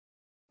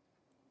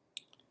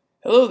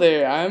Hello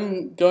there,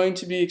 I'm going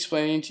to be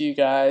explaining to you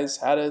guys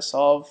how to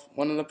solve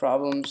one of the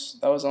problems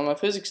that was on my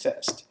physics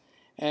test.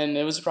 And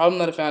it was a problem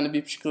that I found to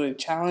be particularly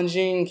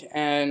challenging,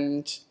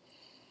 and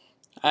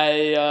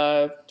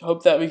I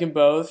hope that we can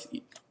both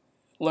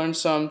learn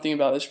something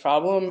about this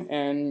problem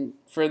and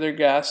further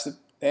grasp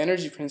the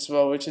energy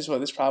principle, which is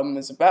what this problem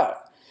is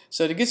about.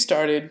 So to get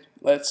started,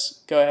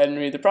 let's go ahead and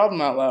read the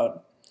problem out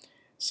loud.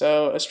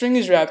 So a string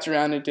is wrapped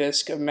around a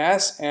disk of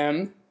mass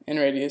m and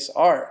radius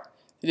r.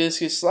 The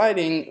disk is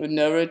sliding with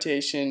no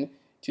rotation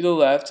to the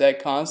left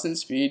at constant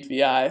speed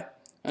vi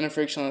on a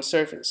frictionless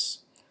surface.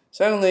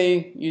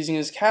 Suddenly, using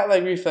his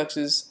cat-like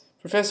reflexes,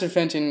 Professor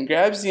Fenton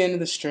grabs the end of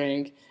the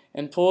string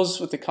and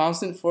pulls with a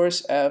constant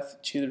force F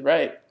to the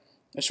right.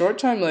 A short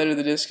time later,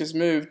 the disk has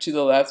moved to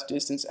the left a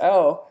distance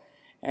L,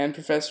 and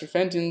Professor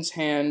Fenton's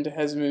hand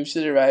has moved to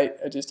the right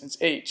a distance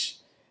h.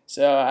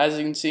 So as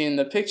you can see in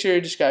the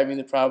picture describing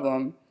the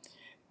problem,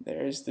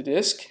 there's the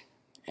disk,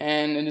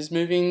 and it is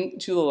moving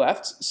to the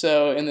left,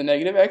 so in the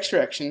negative x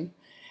direction,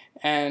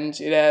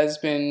 and it has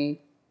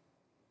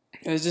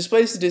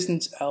displaced the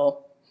distance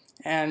L,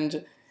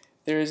 and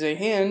there is a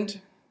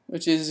hand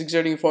which is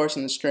exerting force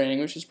on the string,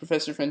 which is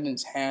Professor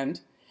Fenton's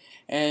hand,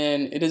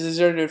 and it has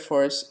exerted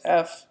force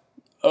F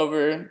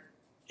over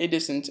a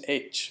distance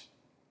h.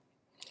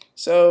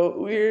 So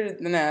we're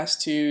then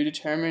asked to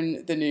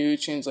determine the new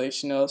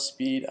translational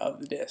speed of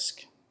the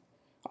disk.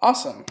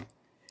 Awesome.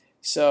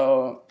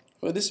 So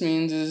what this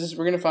means is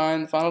we're going to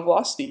find the final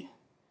velocity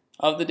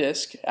of the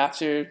disk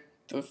after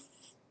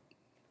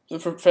the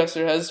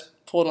professor has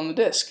pulled on the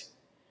disk.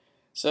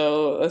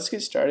 So let's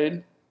get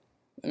started.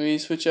 Let me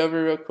switch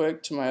over real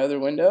quick to my other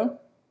window.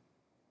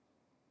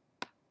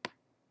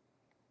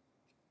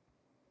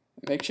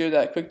 Make sure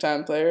that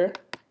QuickTime Player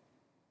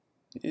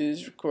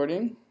is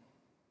recording.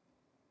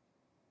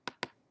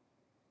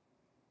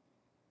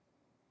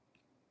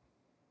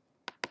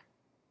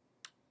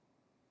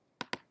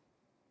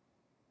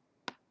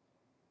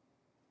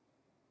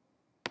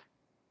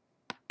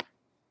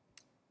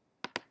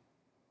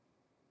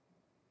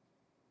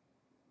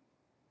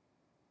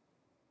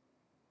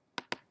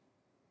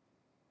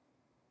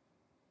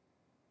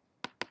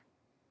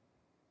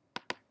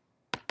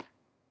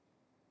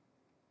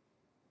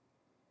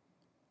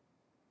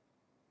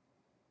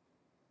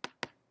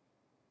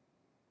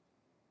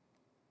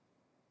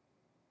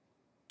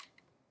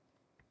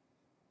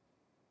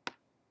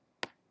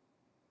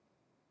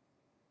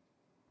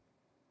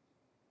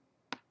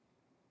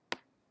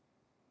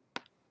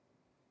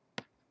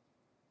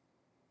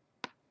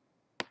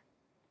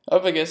 Oh,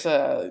 I guess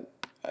I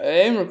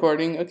am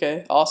recording.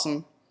 Okay,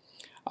 awesome.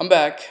 I'm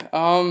back.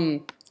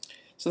 So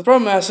the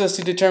problem asks us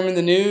to determine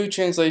the new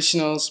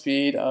translational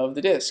speed of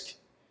the disk.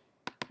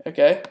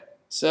 Okay,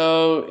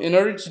 so in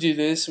order to do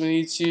this, we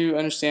need to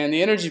understand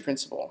the energy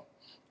principle.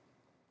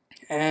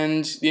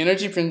 And the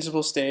energy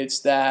principle states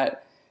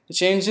that the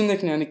change in the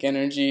kinetic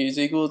energy is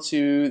equal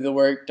to the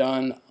work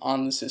done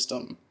on the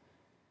system.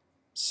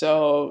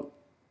 So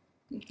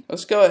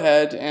let's go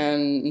ahead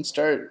and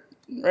start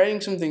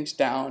writing some things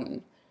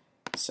down.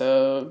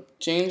 So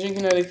change in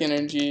kinetic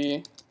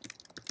energy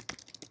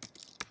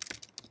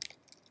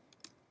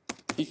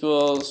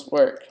equals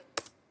work.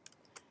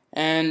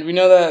 And we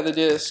know that the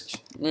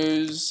disk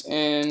moves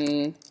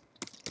in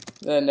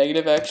the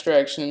negative x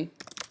direction.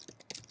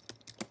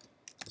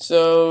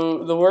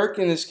 So the work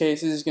in this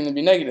case is going to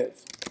be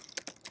negative.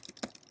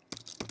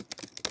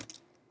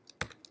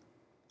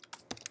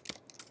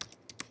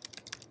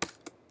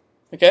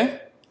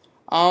 Okay?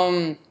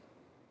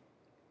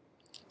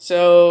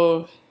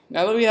 So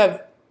now that we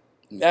have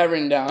that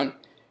written down,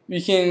 we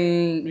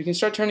can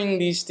start turning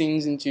these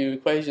things into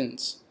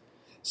equations.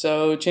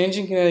 So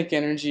changing kinetic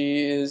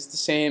energy is the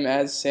same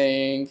as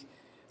saying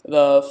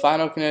the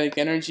final kinetic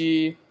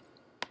energy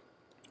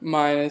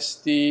minus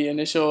the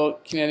initial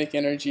kinetic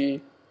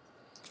energy.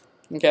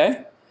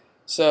 Okay?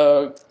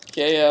 So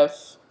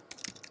Kf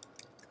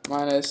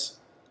minus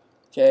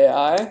Ki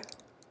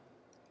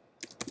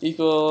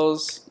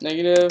equals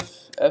negative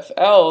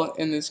Fl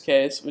in this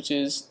case, which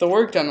is the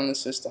work done on the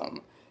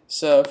system.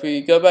 So if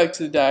we go back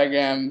to the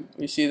diagram,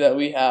 we see that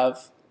we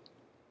have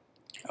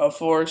a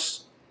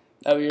force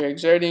that we are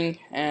exerting,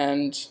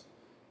 and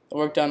the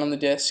work done on the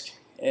disk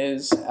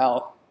is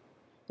L,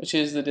 which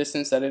is the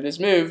distance that it has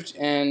moved,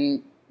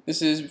 and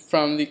this is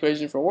from the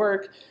equation for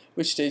work,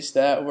 which states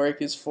that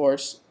work is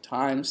force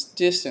times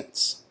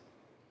distance.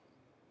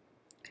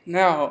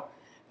 Now,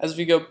 if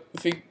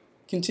we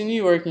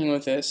continue working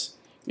with this,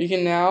 we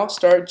can now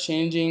start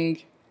substituting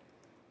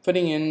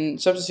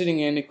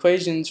in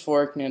equations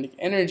for kinetic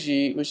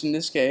energy, which in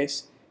this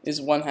case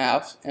is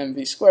 1/2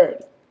 mv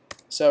squared.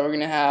 So we're going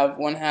to have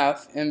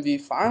 1/2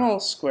 mv final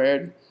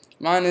squared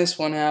minus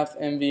 1/2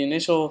 mv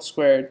initial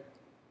squared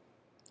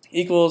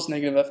equals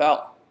negative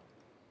Fl.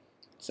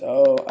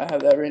 So I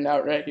have that written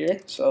out right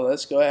here. So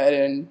let's go ahead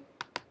and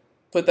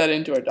put that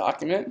into our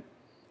document.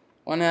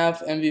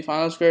 1/2 mv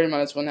final squared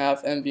minus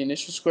 1/2 mv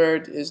initial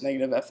squared is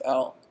negative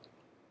Fl.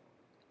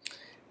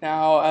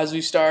 Now as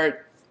we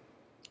start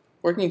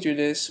working through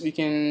this, we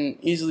can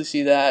easily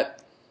see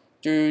that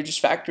through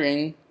just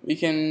factoring, we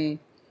can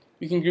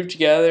group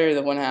together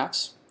the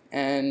 1/2s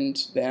and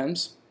the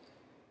m's.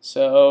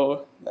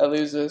 So that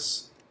leaves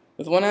us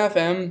with 1/2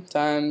 m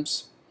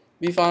times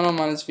v final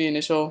minus v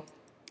initial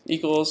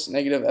equals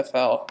negative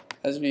FL,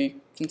 as we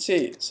can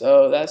see.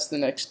 So that's the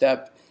next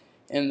step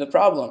in the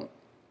problem.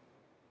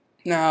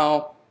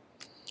 Now,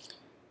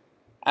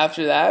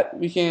 after that,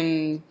 we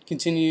can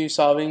continue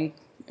solving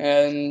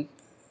and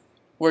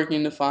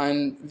working to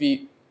find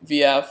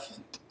VF.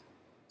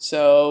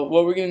 So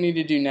what we're going to need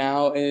to do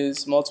now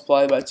is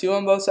multiply by 2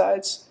 on both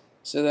sides.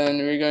 So then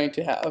we're going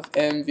to have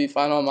m v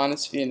final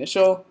minus v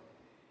initial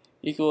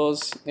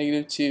equals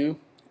negative 2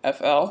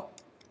 FL.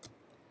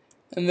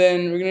 And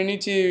then we're going to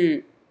need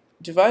to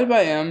divide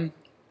by m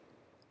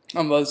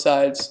on both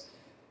sides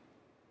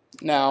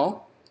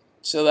now,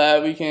 so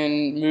that we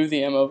can move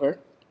the m over.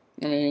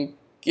 I mean,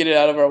 get it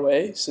out of our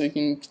way so we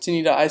can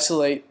continue to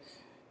isolate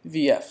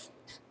VF.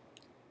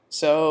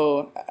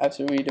 So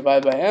after we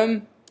divide by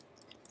m,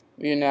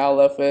 we are now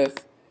left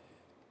with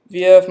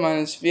VF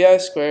minus VI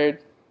squared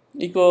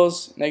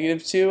equals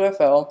negative 2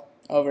 FL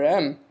over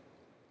m.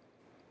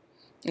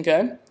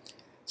 Okay,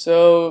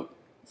 so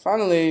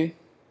finally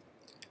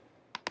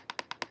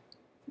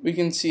we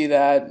can see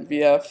that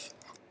VF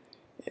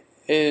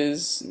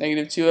is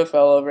negative 2 FL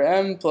over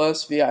m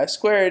plus VI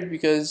squared,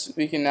 because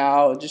we can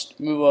now just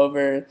move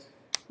over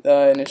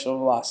the initial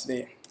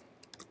velocity.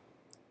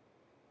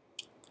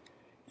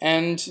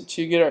 And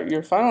to get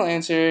your final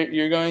answer,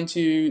 you're going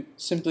to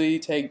simply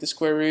take the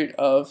square root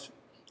of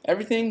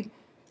everything.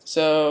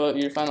 So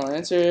your final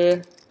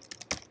answer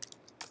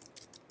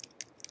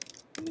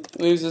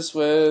leaves us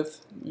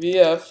with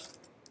VF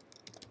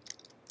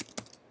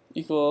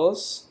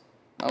equals,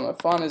 my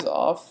font is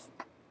off,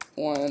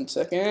 1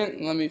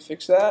 second, let me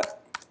fix that.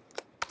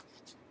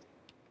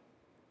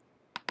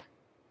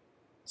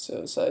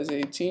 So size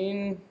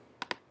 18,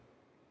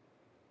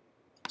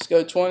 let's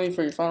go 20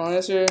 for your final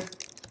answer.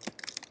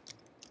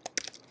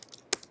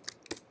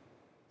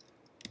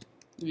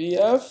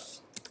 VF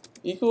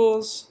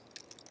equals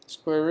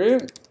square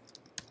root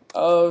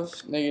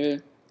of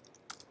negative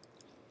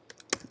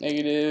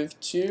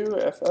 2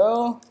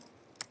 FL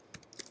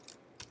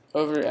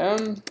over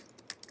m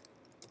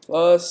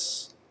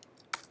plus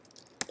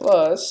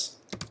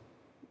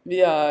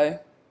VI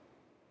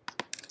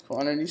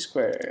quantity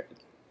squared.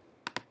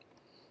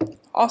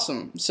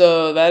 Awesome.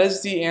 So that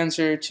is the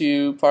answer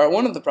to part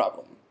 1 of the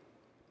problem.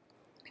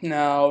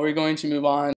 Now we're going to move on